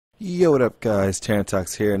Yo, what up guys,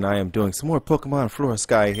 TTarantox here, and I am doing some more Pokemon Flora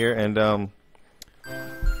Sky here, and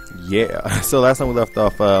yeah, so last time we left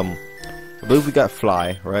off, I believe we got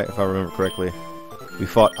Fly, right, if I remember correctly. We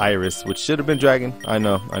fought Iris, which should have been Dragon, I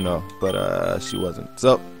know, but she wasn't.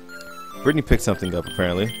 So, Brittany picked something up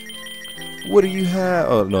apparently. What do you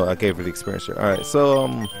have? Oh no, I gave her the experience share. Alright, so,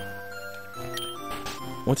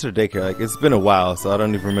 went to the daycare, like, it's been a while, so I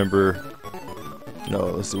don't even remember.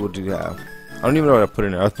 No, let's see, what do you have? I don't even know what I put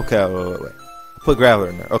in there. Okay, wait. I put Graveler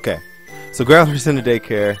in there. Okay. So Graveler's in the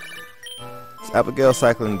daycare. It's Abigail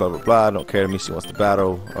cycling, blah, blah, blah. Don't care to me. She wants to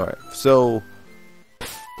battle. Alright. So,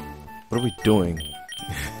 what are we doing?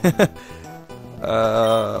 Why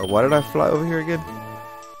did I fly over here again?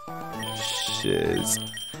 Shiz.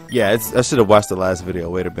 Yeah, I should have watched the last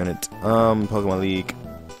video. Wait a minute. Pokemon League.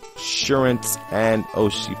 Assurance and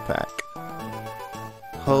Oshi Pack.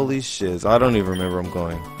 Holy shiz. I don't even remember where I'm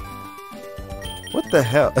going. What the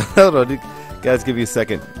hell? Hold on, guys, give me a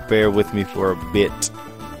second. Bear with me for a bit.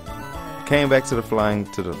 Came back to the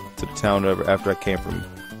flying to the town after I came from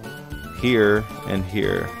here and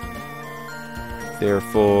here.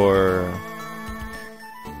 Therefore,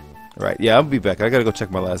 right? Yeah, I'll be back. I gotta go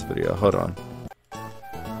check my last video. Hold on.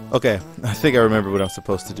 Okay, I think I remember what I'm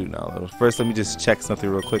supposed to do now. First, let me just check something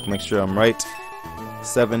real quick. Make sure I'm right.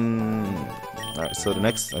 7. All right. So the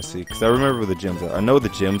next, I see, because I remember where the gyms are. I know where the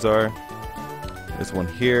gyms are. There's one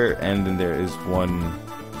here, and then there is one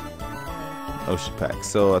Ocean Pack.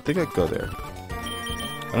 So I think I go there.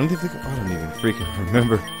 I don't even freaking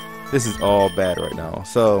remember. This is all bad right now.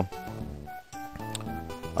 So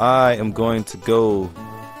I am going to go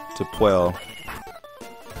to Puel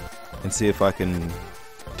and see if I can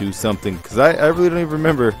do something, because I really don't even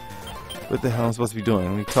remember what the hell I'm supposed to be doing.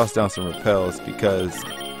 Let me toss down some repels, because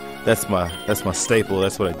that's my staple.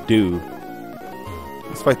 That's what I do.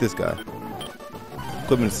 Let's fight this guy.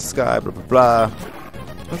 Equipment is the sky, blah blah blah.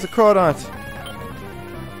 That's a Crawdont.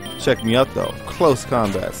 Check me out though. Close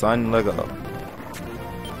combat, sign and Lego.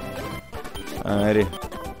 Alrighty.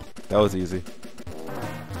 That was easy.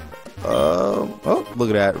 Oh, look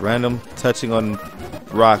at that. Random touching on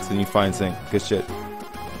rocks and you find zinc. Good shit.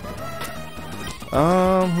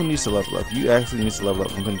 Who needs to level up? You actually need to level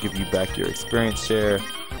up. I'm gonna give you back your experience share.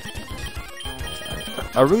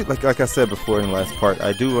 I really like I said before in the last part,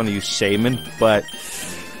 I do want to use Shaman, but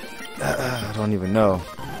I don't even know.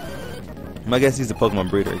 I guess he's a Pokemon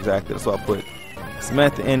breeder, exactly. That's why I put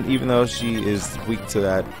Samantha in, even though she is weak to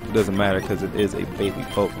that. It doesn't matter because it is a baby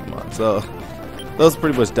Pokemon. So those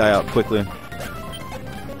pretty much die out quickly.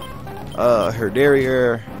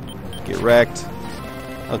 Herdier, get wrecked.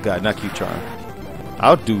 Oh god, not Q-Charm.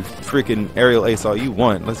 I'll do freaking Aerial Ace all you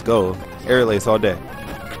want. Let's go. Aerial Ace all day.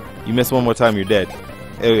 You miss one more time, you're dead.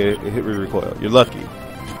 It hit recoil. You're lucky.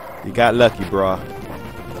 You got lucky, brah.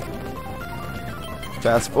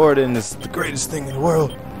 Fast forwarding is the greatest thing in the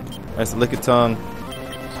world. That's a Lickitung.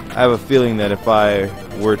 I have a feeling that if I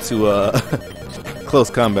were to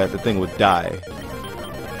close combat, the thing would die.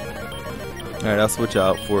 Alright, I'll switch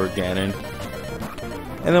out for Ganon.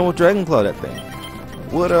 And then we'll Dragon Claw that thing.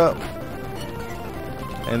 What up?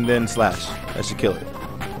 And then Slash. That should kill it.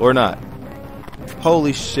 Or not.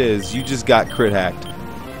 Holy shiz, you just got crit hacked.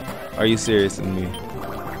 Are you serious with me?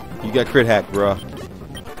 You got crit hacked, bro.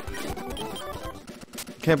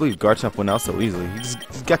 Can't believe Garchomp went out so easily. He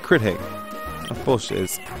just got crit hacked. That's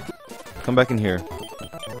bullshit. Come back in here.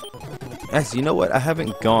 Actually, you know what? I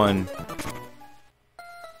haven't gone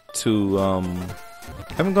to I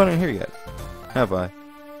haven't gone in here yet, have I?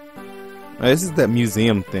 This is that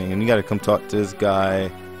museum thing, and you gotta come talk to this guy.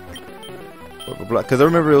 Blah blah blah. Because I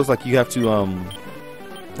remember it was like you have to oh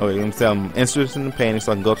wait, let me say I'm interested in the painting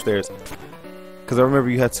so I can go upstairs. Because I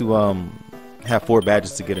remember you had to have 4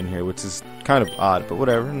 badges to get in here, which is kind of odd, but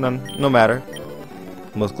whatever, no matter.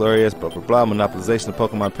 Most glorious, blah blah blah, monopolization of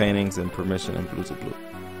Pokemon paintings and permission and blue to blue.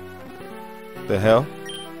 The hell?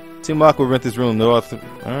 Team Aqua rent this room. No other.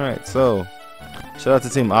 Alright, so shout out to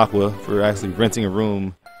Team Aqua for actually renting a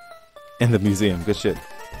room in the museum. Good shit.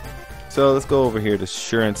 So let's go over here to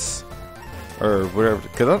Assurance or whatever,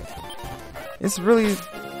 because it's really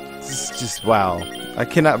just wow. I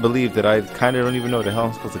cannot believe that I kind of don't even know where the hell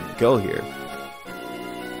I'm supposed to go here.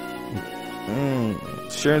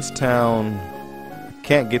 Assurance Town.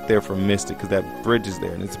 Can't get there from Mystic because that bridge is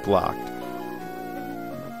there and it's blocked.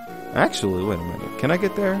 Actually, wait a minute. Can I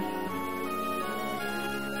get there?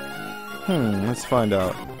 Let's find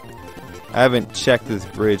out. I haven't checked this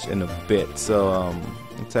bridge in a bit, so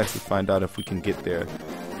let's actually find out if we can get there.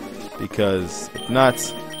 Because if not,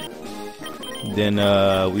 then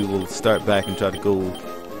we will start back and try to go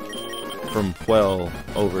from Puel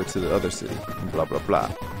over to the other city. Blah blah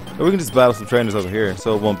blah. Or we can just battle some trainers over here,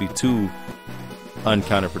 so it won't be too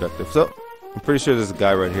uncounterproductive. So, I'm pretty sure there's a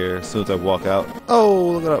guy right here as soon as I walk out.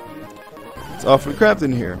 Oh, look it up. It's awfully cramped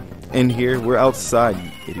in here. In here, we're outside,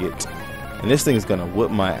 you idiot. And this thing is gonna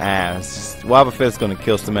whip my ass. Wobba Fett's gonna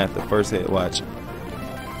kill Samantha first hit. Watch.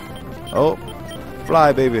 Oh,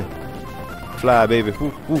 fly, baby. Fly, baby.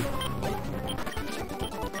 Woo, woo.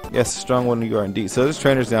 Yes, strong one you are indeed. So there's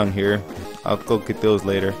trainers down here. I'll go get those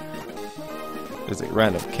later. There's a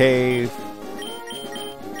random cave.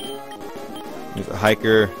 There's a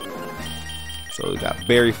hiker. So we got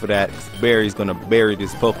Barry for that. Barry's gonna bury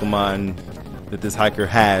this Pokemon that this hiker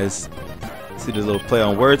has. See the little play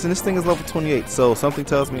on words, and this thing is level 28. So something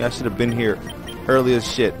tells me I should have been here early as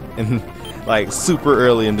shit, and like super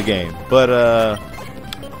early in the game. But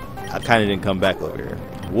I kind of didn't come back over here.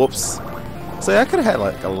 Whoops. So I could have had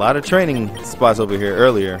like a lot of training spots over here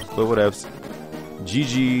earlier, but whatevs.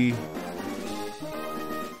 GG.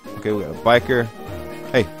 Okay, we got a biker.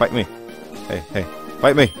 Hey, fight me. Hey,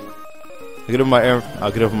 fight me.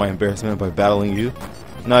 I'll get over my embarrassment by battling you.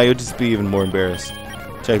 Nah, you'll just be even more embarrassed.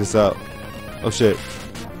 Check this out. Oh shit.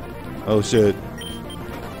 Oh shit.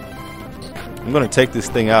 I'm gonna take this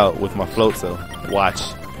thing out with my float cell. Watch.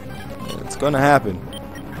 It's gonna happen.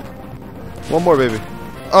 One more, baby.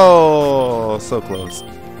 Oh, so close.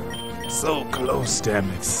 So close, damn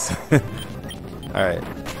it. Alright.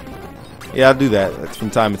 Yeah, I'll do that. That's from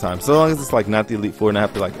time to time. So long as it's like not the Elite Four and I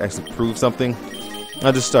have to like actually prove something,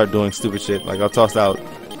 I'll just start doing stupid shit. Like I'll toss out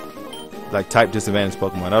like type disadvantage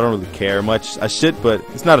Pokemon. I don't really care much. I should, but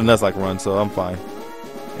it's not a Nuzlocke run, so I'm fine.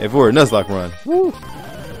 If it were a Nuzlocke run, woo,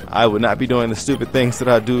 I would not be doing the stupid things that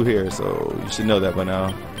I do here, so you should know that by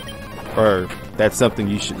now. Or that's something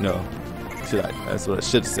you should know. That's what I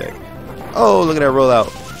should say. Oh, look at that rollout.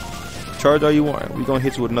 Charge all you want. We're gonna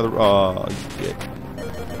hit you with another. Oh, you dick.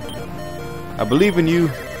 I believe in you.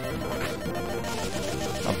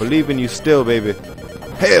 I believe in you still, baby.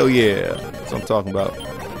 Hell yeah. That's what I'm talking about.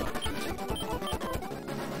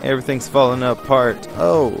 Everything's falling apart.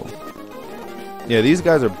 Oh. Yeah, these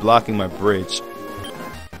guys are blocking my bridge.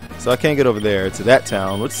 So I can't get over there to that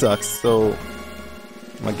town, which sucks. So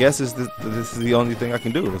my guess is that this is the only thing I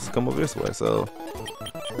can do. Let's come over this way. So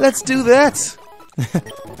let's do that.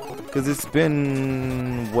 Because it's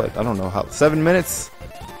been, what, I don't know how, 7 minutes?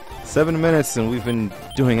 7 minutes and we've been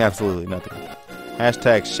doing absolutely nothing.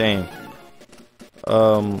 Hashtag shame.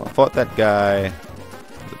 I fought that guy.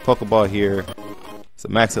 There's a Pokeball here. It's a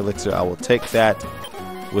max elixir. I will take that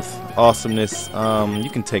with awesomeness. You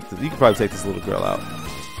can probably take this little girl out.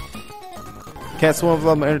 Can't swim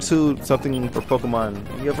without my attitude. Something for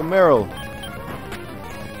Pokemon. You have a Meryl.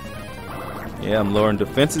 Yeah, I'm lowering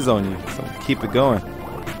defenses on you, so keep it going.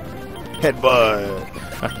 Headbutt.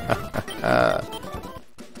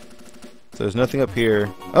 So there's nothing up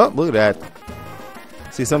here. Oh, look at that.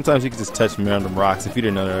 See, sometimes you can just touch random rocks if you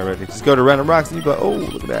didn't know that already. Just go to random rocks and you go, oh,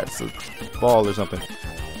 look at that. It's a ball or something.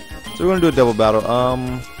 So we're going to do a double battle.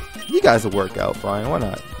 You guys will work out fine. Why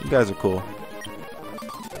not? You guys are cool.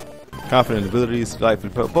 Confident abilities, life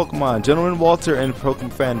and Pokemon. Gentleman Walter and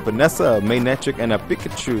Pokemon fan Vanessa, Maynetric, and a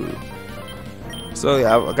Pikachu. So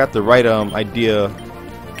yeah, I got the right idea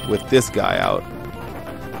with this guy out.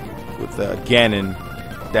 With Ganon,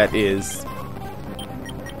 that is.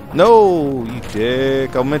 No, you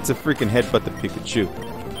dick. I meant to freaking headbutt the Pikachu.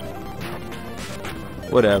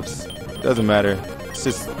 Whatevs. Doesn't matter. It's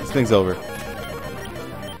just, this thing's over.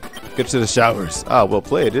 Get to the showers. Ah, well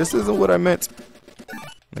played. This isn't what I meant.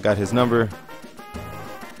 I got his number.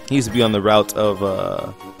 He used to be on the route of,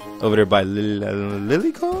 over there by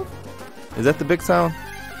Lily Cove? Is that the big town?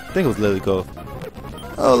 I think it was Lily Cove.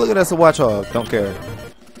 Oh, look at us, a Watchhog. Don't care.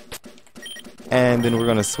 And then we're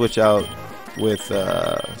going to switch out with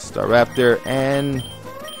Staraptor and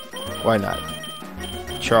why not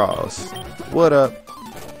Charles. What up?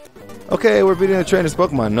 Okay, we're beating the trainer's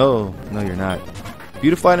Pokemon. No, you're not.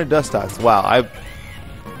 Beautify and a Dustox. Wow,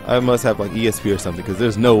 I must have like ESP or something because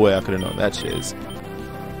there's no way I could have known that shit is.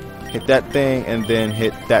 Hit that thing and then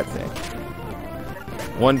hit that thing.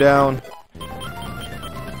 One down.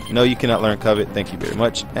 No, you cannot learn Covet. Thank you very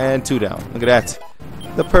much. And 2 down. Look at that.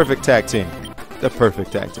 The perfect tag team. The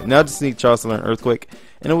perfect tag team. Now I just need Charles to learn Earthquake,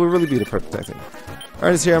 and it will really be the perfect tag team.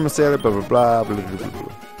 Ernest here, I'm a sailor, blah blah blah blah blah blah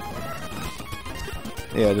blah.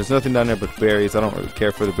 Yeah, there's nothing down there but berries. I don't really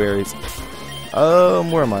care for the berries.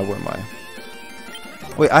 Where am I?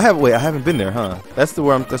 Wait, I haven't been there, huh? That's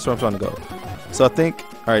where I'm trying to go. So I think,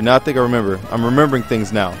 all right, now I think I remember. I'm remembering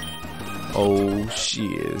things now. Oh, she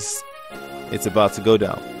is. It's about to go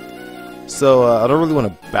down. So I don't really want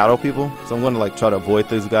to battle people, so I'm going to like try to avoid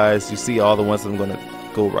these guys. You see all the ones that I'm going to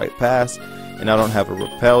go right past, and and I don't have a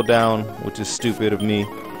rappel down, which is stupid of me.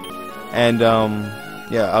 And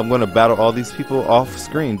yeah, I'm gonna battle all these people off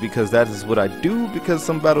screen because that is what I do, because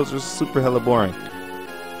some battles are super hella boring.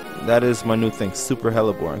 That is my new thing, super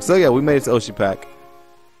hella boring. So yeah, we made it to Oshi Pack.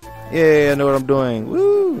 Yeah, I know what I'm doing.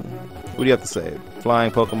 Woo! What do you have to say?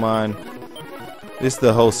 Flying Pokemon. This is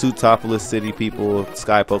the whole Suitopolis city people.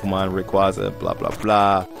 Sky Pokemon, Rayquaza, blah blah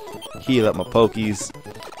blah. Heal up my Pokies.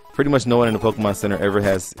 Pretty much no one in the Pokemon Center ever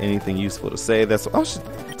has anything useful to say. That's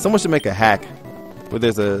someone should make a hack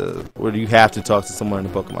where you have to talk to someone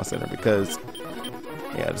in the Pokemon Center, because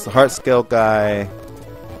yeah, there's a heart scale guy.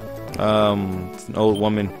 It's an old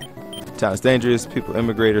woman. Town is dangerous. People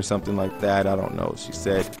immigrate or something like that. I don't know what she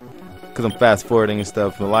said, because I'm fast forwarding and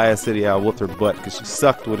stuff. Malaya City, I whooped her butt because she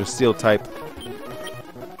sucked with her steel type.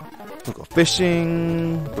 We'll go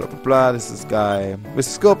fishing. Blah blah blah. This is guy. Mr.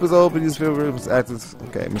 Scope is open. His favorite was active.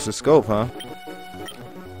 Okay, Mr. Scope, huh?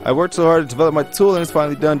 I worked so hard to develop my tool and it's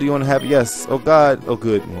finally done. Do you want to have it? Yes. Oh God. Oh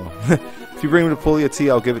good. Well, if you bring me to Pulia tea,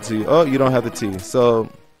 I'll give it to you. Oh, you don't have the tea. So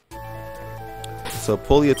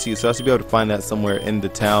Pulia tea. So I should be able to find that somewhere in the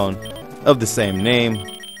town of the same name.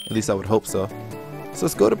 At least I would hope so. So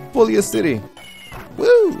let's go to Pulia City.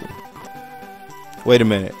 Woo! Wait a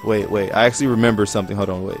minute. Wait. I actually remember something. Hold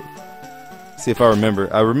on. Wait. See if I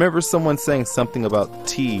remember. I remember someone saying something about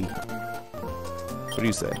tea. What do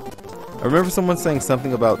you say? I remember someone saying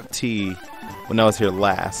something about tea when I was here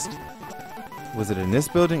last. Was it in this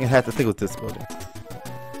building? It had to think with this building.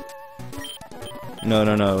 No.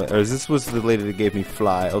 Or this was the lady that gave me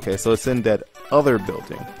fly. Okay, so it's in that other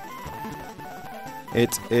building.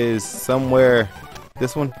 It is somewhere.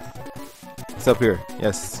 This one? It's up here.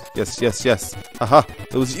 Yes. Aha!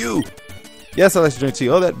 It was you! Yes, I like to drink tea.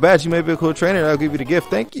 Oh, that badge. You may be a cool trainer. I'll give you the gift.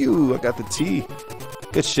 Thank you. I got the tea.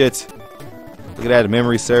 Good shit. Look at that,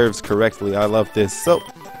 memory serves correctly. I love this. So,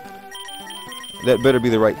 that better be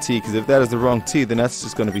the right tea, because if that is the wrong tea, then that's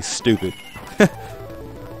just going to be stupid.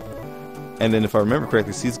 And then if I remember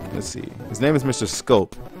correctly, let's see. His name is Mr.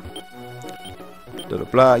 Scope. Blah, blah,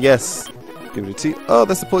 blah. Yes. Give it a tea. Oh,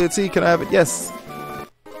 that's the Pulia tea. Can I have it? Yes.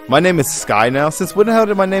 My name is Sky now. Since when the hell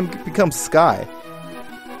did my name become Sky?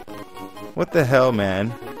 What the hell,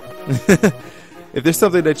 man? If there's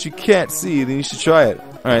something that you can't see, then you should try it.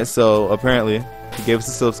 Alright, so apparently he gave us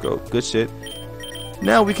a silk scope. Good shit.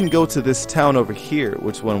 Now we can go to this town over here.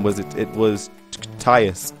 Which one was it? It was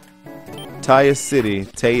Tias. Tias City.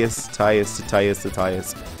 Tias.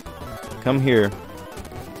 Come here.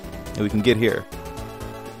 And we can get here.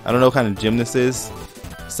 I don't know what kind of gym this is.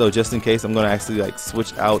 So just in case, I'm going to actually like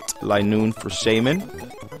switch out Linoon for Shaman.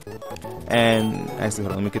 And actually,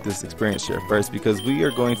 hold on, let me get this experience share first, because we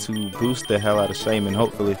are going to boost the hell out of Shaman,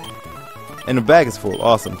 hopefully. And the bag is full.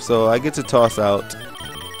 Awesome. So I get to toss out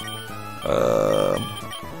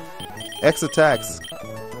X attacks.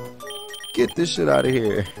 Get this shit out of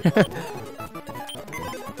here.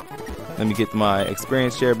 Let me get my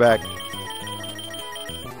experience share back.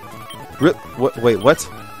 Wait, what?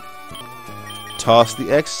 Toss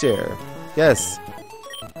the X share. Yes.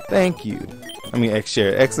 Thank you. I mean X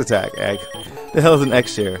share. X attack. The hell is an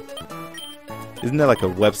X share? Isn't that like a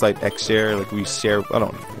website X share? Like we share? I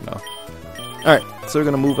don't know. Alright, so we're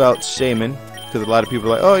going to move out Shaman, because a lot of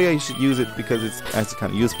people are like, oh yeah, you should use it because it's actually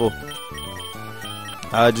kind of useful.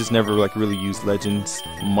 I just never like really used Legends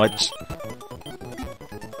much.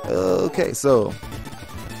 Okay, so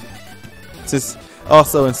since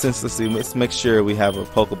let's make sure we have our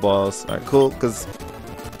Pokeballs. Alright, cool, because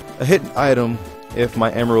a hidden item, if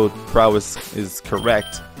my Emerald prowess is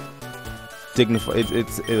correct, it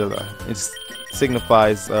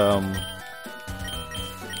signifies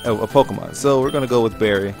a Pokemon. So we're gonna go with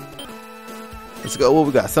Berry. Let's go. What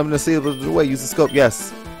we got? Something to see the way. Use the scope.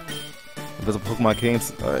 Yes. There's a Pokemon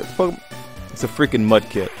games. Alright, it's a freaking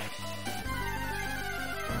Mudkip.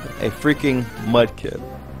 A freaking Mudkip.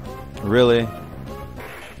 Really?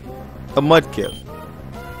 A Mudkip.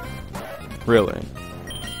 Really?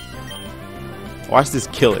 Watch this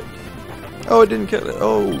kill it. Oh, it didn't kill it.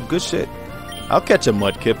 Oh, good shit. I'll catch a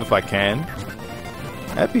Mudkip if I can.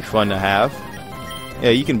 That'd be fun to have. Yeah,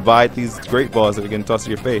 you can bite these great balls that are getting tossed to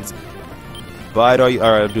your face. Bite all you.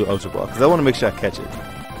 Alright, I'll do Ultra Ball, because I want to make sure I catch it.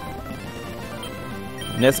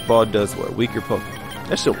 Nest Ball does what? Weaker Pokemon.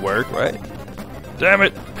 That should work, right? Damn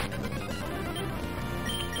it!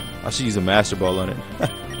 I should use a Master Ball on it.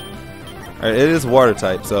 Alright, it is Water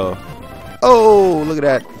type, so. Oh, look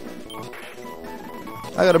at that.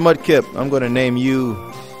 I got a Mudkip. I'm going to name you.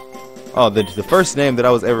 Oh, the first name that I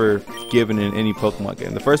was ever given in any Pokemon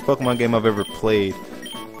game. The first Pokemon game I've ever played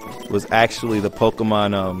was actually the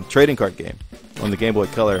Pokemon trading card game on the Game Boy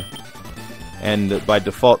Color. And by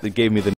default, it gave me the